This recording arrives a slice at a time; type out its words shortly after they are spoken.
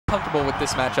comfortable with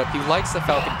this matchup. He likes the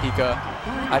Falcon Pika.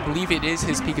 I believe it is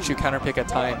his Pikachu counter pick at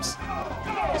times.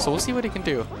 So we'll see what he can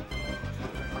do.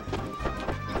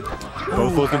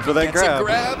 Both looking for that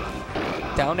grab.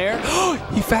 Down air.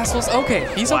 He fastballs.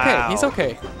 Okay, he's okay. He's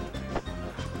okay.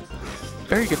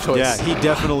 Very good choice. Yeah, he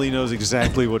definitely knows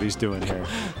exactly what he's doing here.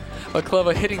 But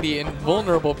Clubba hitting the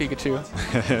invulnerable Pikachu.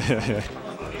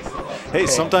 Hey,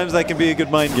 sometimes that can be a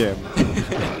good mind game.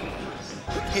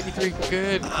 KD3,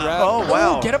 good grab. Oh,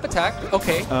 wow. Ooh, get up attack.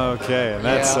 Okay. Okay, and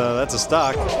that's a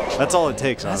stock. That's all it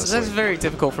takes, honestly. That's very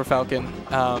difficult for Falcon.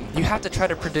 You have to try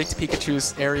to predict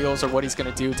Pikachu's aerials or what he's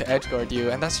going to do to edge guard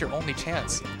you, and that's your only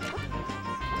chance.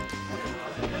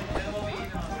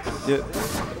 Yeah,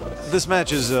 this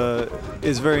match is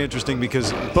very interesting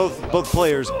because both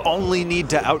players only need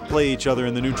to outplay each other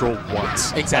in the neutral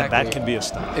once. Exactly. And that can be a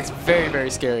stop. It's very, very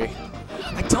scary.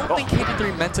 I don't think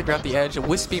KD3 meant to grab the edge.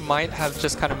 Wispy might have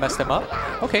just kind of messed him up.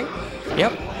 Okay.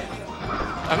 Yep.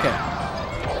 Okay.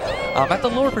 At the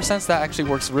lower percents, that actually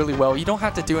works really well. You don't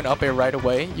have to do an up air right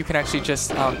away. You can actually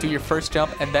just do your first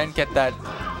jump and then get that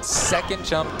second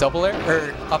jump double air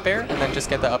or up air and then just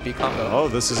get the up B combo. Oh,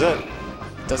 this is it.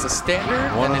 Does a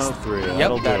standard. 103.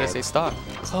 Yep, that is a stock.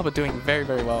 Clubba doing very,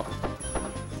 very well.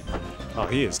 Oh,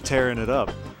 he is tearing it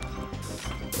up.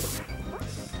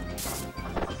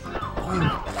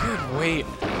 Oh, good weight.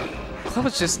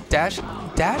 Clubba's just dash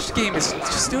game is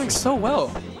just doing so well.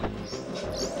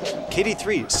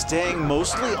 KD3 staying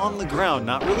mostly on the ground,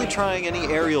 not really trying any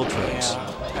aerial tricks.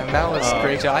 Yeah, and that was a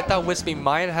great job. I thought Wispy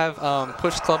might have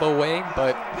pushed Clubba away,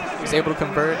 but he was able to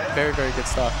convert. Very, very good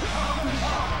stuff.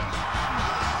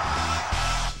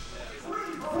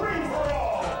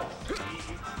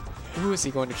 Who is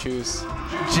he going to choose?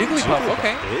 Jigglypuff,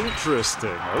 okay.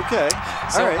 Interesting, okay.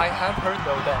 So all right. I have heard,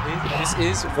 though, that this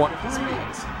is one of his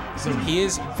mains. So he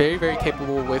is very, very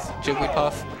capable with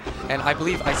Jigglypuff. And I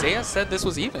believe Isaiah said this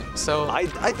was even. So I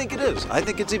think it is. I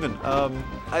think it's even.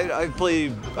 I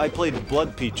played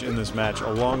Blood Peach in this match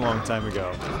a long time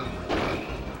ago.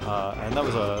 And that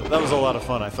was a lot of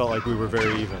fun. I felt like we were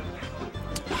very even.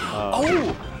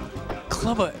 Oh!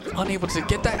 Clubba unable to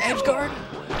get that edge guard.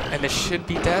 And this should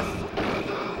be death.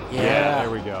 Yeah, there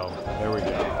we go. There we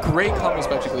go. Great combos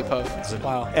by Jigglypuff. It's an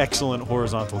wow. excellent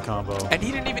horizontal combo. And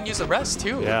he didn't even use the rest,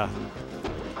 too. Yeah.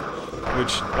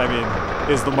 Which, I mean,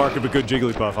 is the mark of a good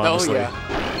Jigglypuff, honestly. Oh, yeah.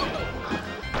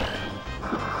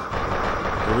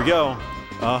 Here we go.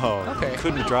 Oh, okay.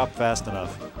 Couldn't drop fast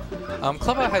enough.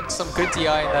 Clubba had some good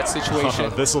DI in that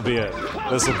situation. This'll be it.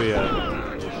 This'll be it.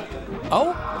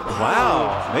 Oh!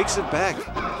 Wow. Makes it back.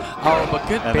 Oh, but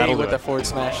good bait with the forward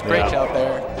smash. Great job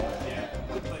there.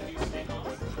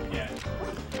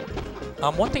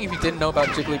 One thing if you didn't know about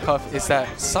Jigglypuff is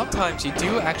that sometimes you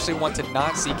do actually want to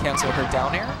not cancel her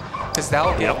down air, because that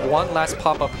will get one last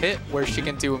pop-up hit where she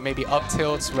can do maybe up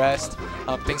tilts, rest,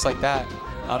 things like that.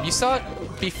 You saw it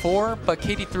before, but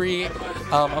KD3,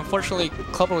 unfortunately,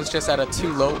 Clubba was just at a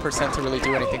too low percent to really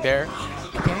do anything there.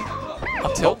 Okay,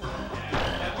 up tilt.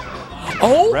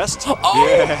 Oh! Rest? Oh!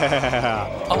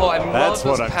 Yeah! Oh, I love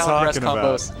those pound rest about.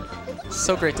 combos.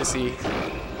 So great to see.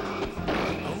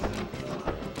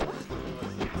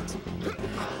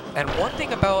 And one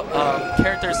thing about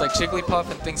characters like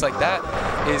Jigglypuff and things like that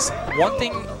is one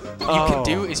thing you can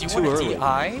do is you want to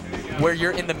DI where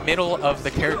you're in the middle of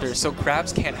the character, so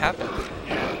grabs can't happen.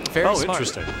 Very smart.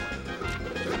 Interesting.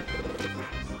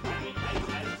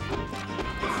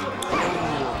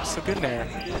 Oh, so good in there.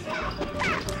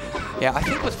 Yeah, I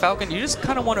think with Falcon, you just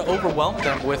kind of want to overwhelm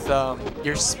them with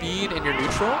your speed and your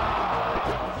neutral.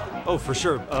 Oh, for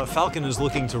sure. Falcon is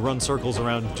looking to run circles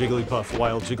around Jigglypuff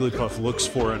while Jigglypuff looks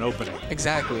for an opening.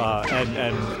 Exactly.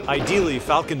 And ideally,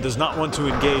 Falcon does not want to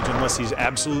engage unless he's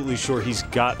absolutely sure he's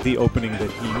got the opening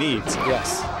that he needs.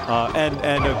 Yes.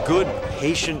 And a good,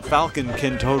 patient Falcon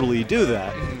can totally do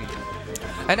that.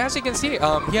 And as you can see,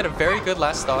 he had a very good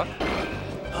last stock.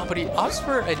 But he opts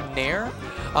for a Nair.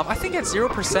 I think at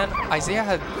 0%, Isaiah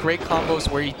had great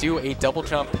combos where you do a double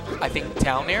jump, I think,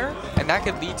 down air, and that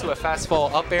could lead to a fast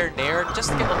fall up air, Nair,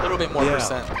 just to get a little bit more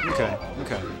percent. Okay,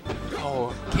 okay.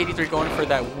 Oh, KD3 going for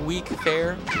that weak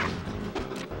fair.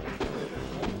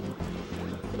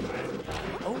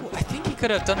 Oh, I think he could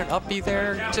have done an up B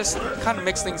there, just kind of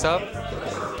mix things up.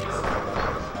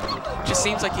 Just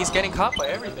seems like he's getting caught by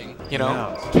everything, you know?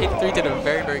 Yeah. KD3 did a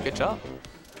very, very good job.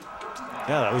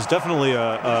 Yeah, that was definitely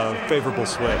a favorable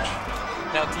switch.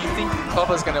 Now, do you think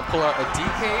Clubba's going to pull out a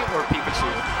DK or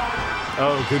Pikachu?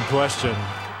 Oh, good question.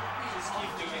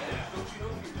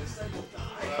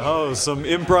 Oh, some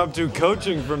impromptu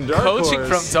coaching from Dark Horse. Coaching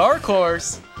from Dark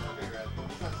Horse.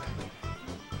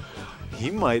 He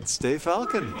might stay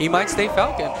Falcon. He might stay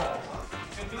Falcon.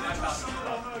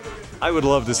 I would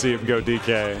love to see him go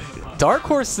DK. Dark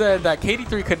Horse said that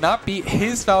KD3 could not beat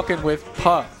his Falcon with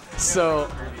Puff. So,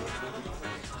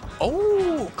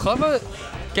 oh, Clubba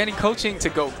getting coaching to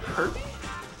go hurt.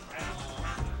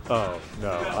 Oh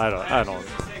no, I don't.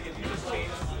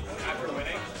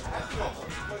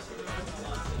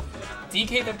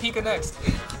 DK then Pika next.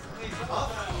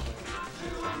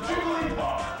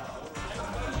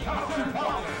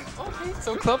 Okay,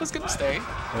 so Club is gonna stay.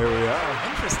 There we are.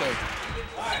 Interesting.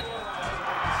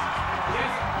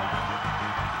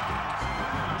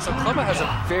 So Clubba has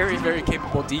a very, very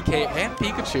capable DK and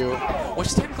Pikachu,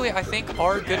 which typically I think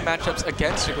are good matchups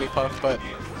against Jigglypuff, but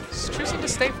he's choosing to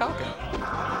stay Falcon.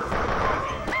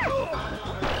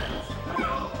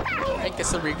 I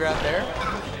guess a regrab there.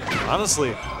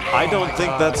 Honestly, I don't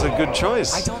think that's a good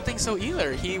choice. I don't think so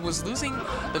either. He was losing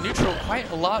the neutral quite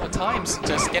a lot of times,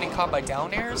 just getting caught by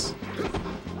down airs.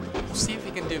 We'll see if he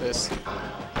can do this.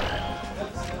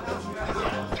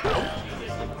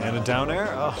 And a down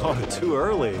air? Oh, too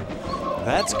early.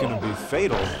 That's going to be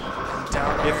fatal.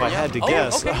 Down air, if I had to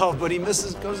guess. Okay. Oh, but he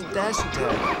misses, goes dash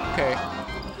attack. Okay.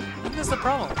 I think that's the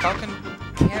problem. Falcon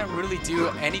can't really do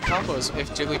any combos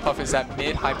if Jigglypuff is at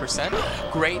mid-high percent.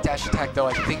 Great dash attack, though.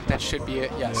 I think that should be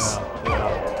it. Yes.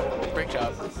 Yeah. Great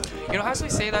job. You know, as we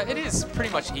say that, it is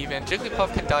pretty much even.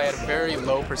 Jigglypuff can die at a very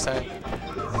low percent.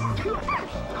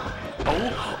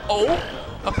 Oh.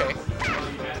 Okay.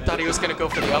 Thought he was going to go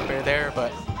for the up air there,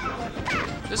 but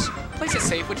just plays it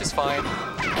safe, which is fine.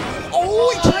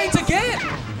 Oh, he trades again!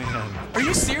 Man. Are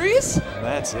you serious?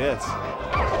 That's it.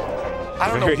 I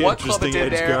don't know what Clubba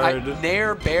did there. guard.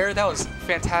 Nair, Bear, that was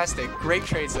fantastic. Great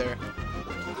trades there.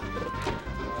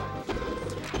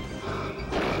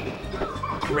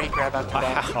 Great grab after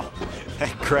that. Wow.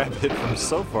 That grab hit from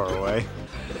so far away.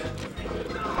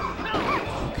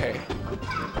 Okay.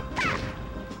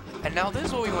 And now this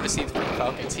is what we want to see from the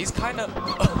Falcons. He's kind of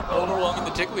overwhelming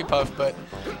the Jigglypuff, but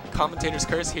commentator's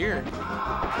curse here.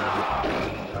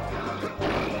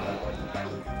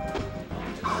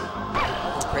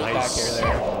 Great back air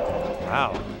there.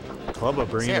 Wow. Clubba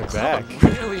bringing it Clubba back.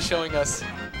 really showing us,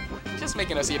 just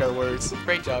making us eat our words.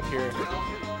 Great job here.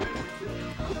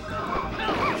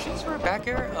 Shoots for a back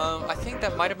air. I think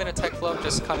that might have been a tech flub,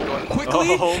 just kind of going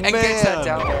quickly and gets that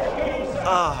down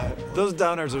air. Those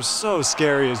down airs are so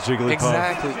scary as Jigglypuff.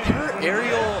 Exactly. Her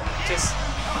aerial, just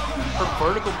her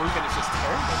vertical movement is just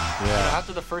terrible. Yeah.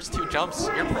 After the first two jumps,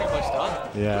 you're pretty much done.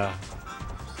 Yeah.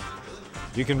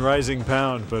 You can rising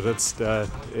pound, but it's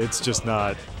just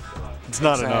not. It's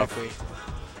not enough.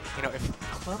 You know, if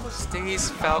Clubba stays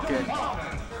Falcon, is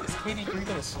KD3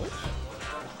 gonna switch?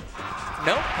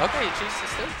 No? Okay, he chooses to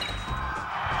stay.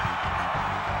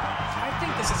 I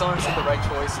think this is honestly the right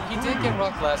choice. He did get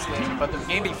rocked last game, but the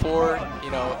game before, you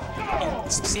know, he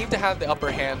seemed to have the upper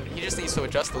hand. He just needs to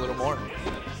adjust a little more.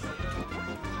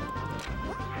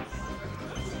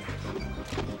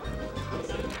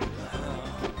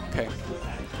 Okay.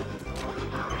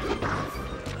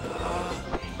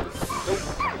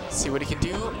 Let's see what he can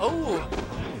do. Oh!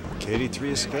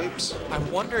 KD3 escapes. I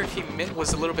wonder if he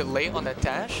was a little bit late on that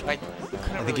dash. I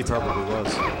think he probably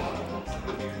was.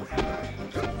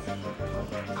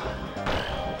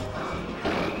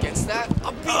 Gets that.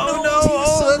 Oh no!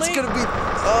 Oh, that's gonna be.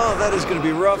 Oh, that is gonna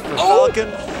be rough for Falcon.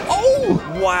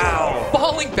 Oh! Wow!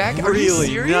 Falling back. Are you really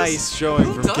serious? nice showing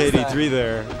Who from does KD3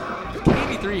 there.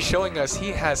 KD3 showing us he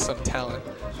has some talent.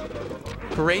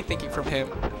 Great thinking from him.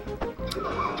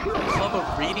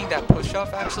 Clubba reading that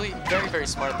push-off, actually, very, very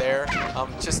smart there.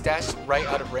 Just dashed right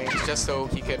out of range just so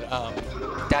he could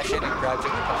dash in and grab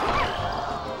Jigglypuff.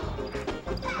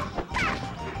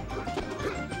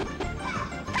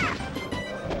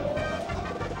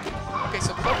 Okay,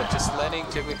 so Clubba just letting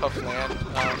Jigglypuff land.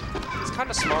 It's kind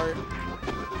of smart.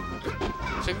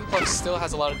 Jigglypuff still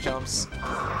has a lot of jumps.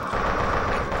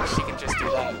 She can just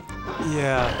do that.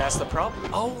 Yeah. That's the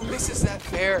problem. Oh, misses that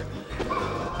fair.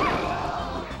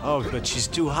 Oh, but she's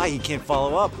too high. He can't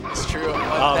follow up. It's true.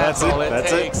 Oh, that's all it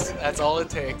takes. It. That's all it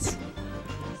takes.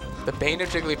 The bane of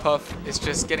Jigglypuff is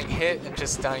just getting hit and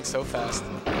just dying so fast.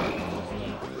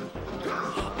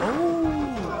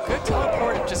 Oh, good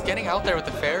teleport and just getting out there with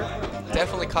the fair.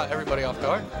 Definitely caught everybody off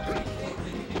guard.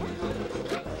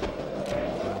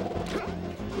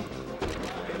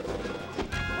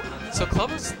 So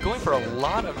Clubba's going for a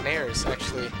lot of nairs,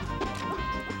 actually.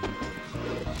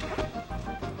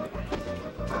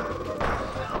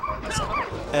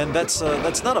 And that's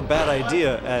not a bad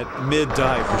idea at mid to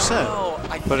high percent.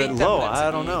 But at low,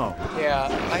 I don't know. Yeah,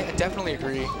 I definitely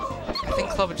agree. I think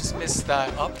Clubba just missed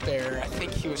that up there. I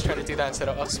think he was trying to do that instead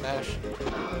of up smash.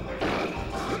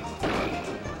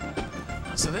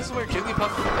 So this is where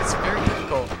Jigglypuff is very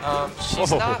difficult.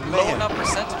 She's not low enough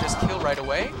percent to just kill right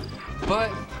away, but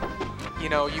you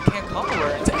know, you can't combo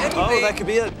her into anything. Oh, that could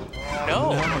be it.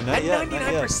 No, not at yet,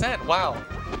 99%. Wow,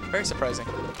 very surprising.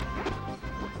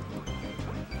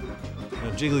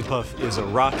 Now, Jigglypuff is a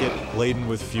rocket laden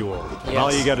with fuel. And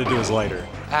all Yes. you got to do is light her.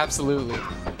 Absolutely.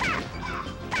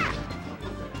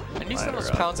 And using those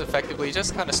pounds effectively,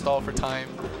 just kind of stall for time,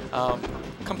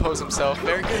 compose himself.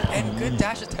 Very good, and good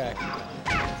dash attack.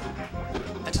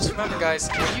 And just remember, guys,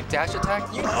 when you dash attack,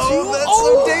 you That's oh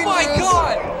so dangerous. my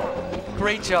god!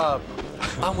 Great job.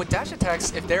 With dash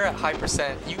attacks, if they're at high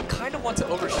percent, you kind of want to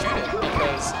overshoot it,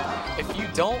 because if you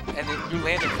don't and then you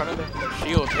land in front of them with a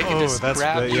shield, they can just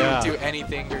grab you, do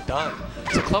anything, you're done.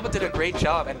 So Clubba did a great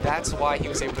job, and that's why he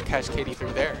was able to catch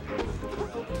KD3 there.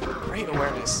 Great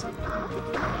awareness.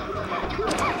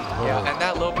 Yeah, and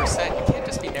that low percent, you can't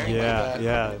just be naring like that.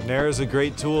 Yeah. Nair is a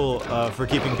great tool for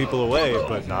keeping people away,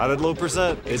 but not at low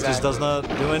percent. It just does not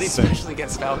do anything. Especially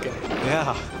against Falcon.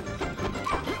 Yeah.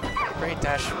 Great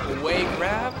dash away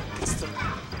grab. Gets the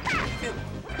okay.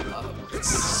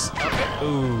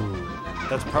 Ooh.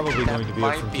 That's probably going to be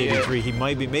it from KD3. He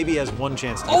might be, maybe he has one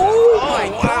chance to get my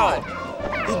god!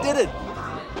 He did it!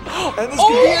 And this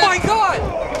oh my god!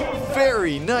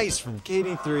 Very nice from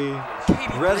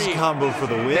KD3. Res combo for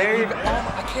the win.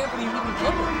 I can't believe even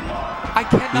Clubba. I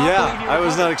cannot believe you I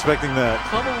was not expecting that.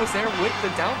 Clubba was there with the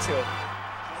down tilt.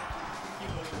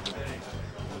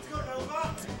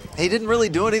 He didn't really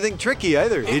do anything tricky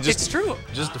either. He It's true.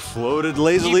 just floated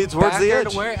lazily towards the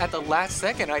edge. Away at the last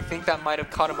second. I think that might have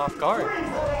caught him off guard.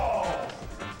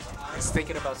 He's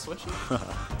thinking about switching.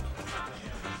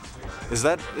 Is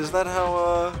that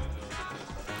how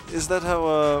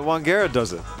Wangera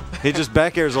does it? He just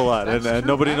back airs a lot, and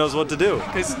nobody knows what to do.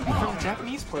 Because from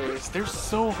Japanese players, they're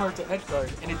so hard to edge guard,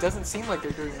 and it doesn't seem like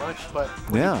they're doing much, but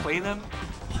when you play them,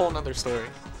 whole nother story.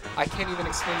 I can't even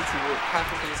explain to you half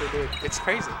the things they do. It's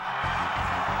crazy.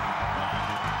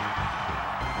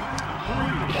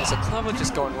 There's a Clubba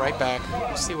just going right back.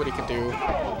 We'll see what he can do.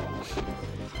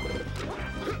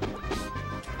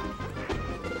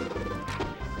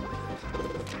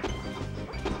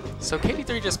 So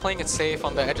KD3 just playing it safe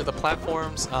on the edge of the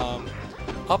platforms.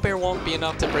 Up air won't be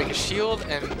enough to break his shield,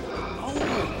 and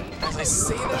as I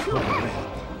say that,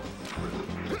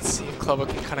 let's see if Clubba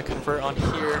can kind of convert on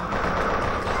here.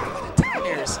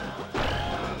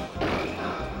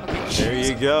 Okay, there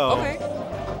you go. Okay.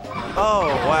 Oh,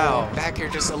 wow. Back here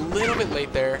just a little bit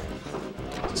late there.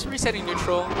 Just resetting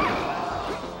neutral.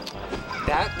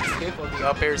 That tip on the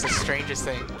up air is the strangest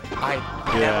thing. I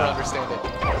never understand it.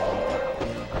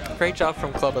 Great job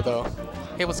from Clubba though.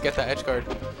 Able to get that edge guard.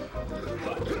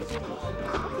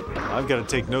 I've got to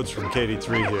take notes from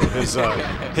KD3 here.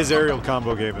 His aerial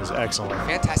combo game is excellent.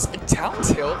 Fantastic. Down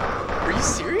tilt? Are you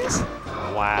serious?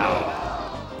 Wow.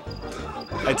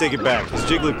 I take it back. His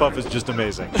Jigglypuff is just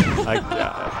amazing. Who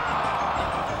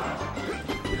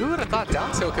would have thought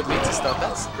down tilt could lead to stuff?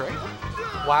 That's great.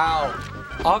 Wow.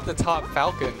 Off the top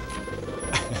Falcon.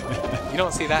 You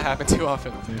don't see that happen too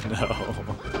often. No.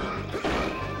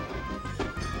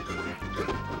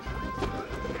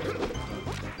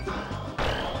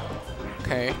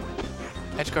 Okay.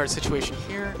 Edge guard situation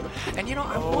here. And you know,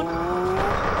 I wonder.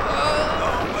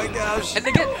 Oh my gosh. And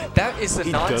again, that is the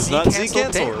non-Z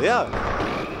cancel. Yeah.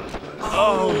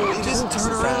 Oh, he didn't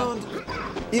turn around.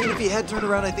 Even if he had turned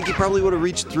around, I think he probably would have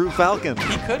reached through Falcon.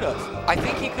 He could have. I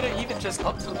think he could have even just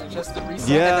up tilted just to reset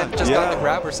and then just got the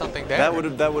grab or something there. That would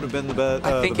have been the best.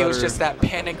 I think it was just that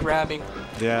panic grabbing.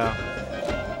 Yeah.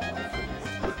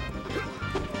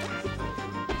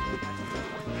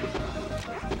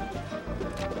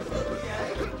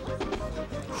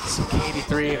 So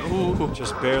KD3, ooh.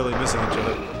 Just barely missing each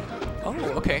other. Oh,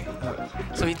 okay.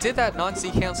 So he did that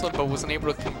non-Z cancel, but wasn't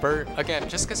able to convert. Again,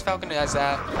 just because Falcon is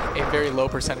at a very low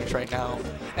percentage right now.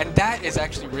 And that is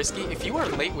actually risky. If you are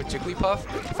late with Jigglypuff,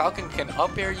 Falcon can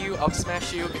up air you, up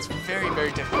smash you. It's very,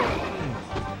 very difficult.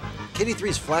 KD3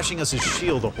 is flashing us his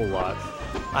shield a whole lot.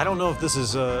 I don't know if this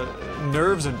is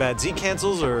nerves and bad Z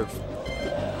cancels or...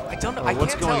 I don't know. I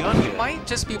can't tell. He might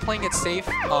just be playing it safe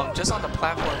just on the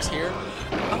platforms here.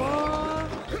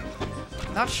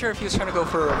 Not sure if he was trying to go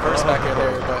for a reverse back air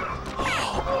there, but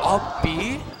up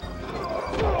B?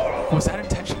 Was that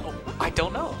intentional? I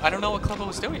don't know. I don't know what Clubba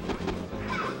was doing.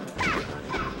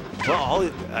 Well,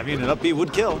 I mean, an up B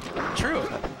would kill. True.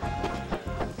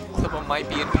 Clubba might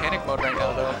be in panic mode right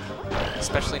now, though.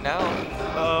 Especially now.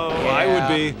 Oh, yeah. I would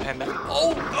be. And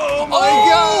oh my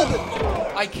God!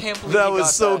 I can't believe that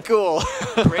was so cool.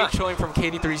 Great showing from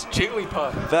KD3's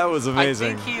Jigglypuff. That was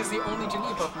amazing. I think he is the only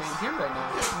Jigglypuff main here right now.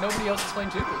 Nobody else is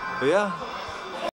playing Jiggly. Yeah.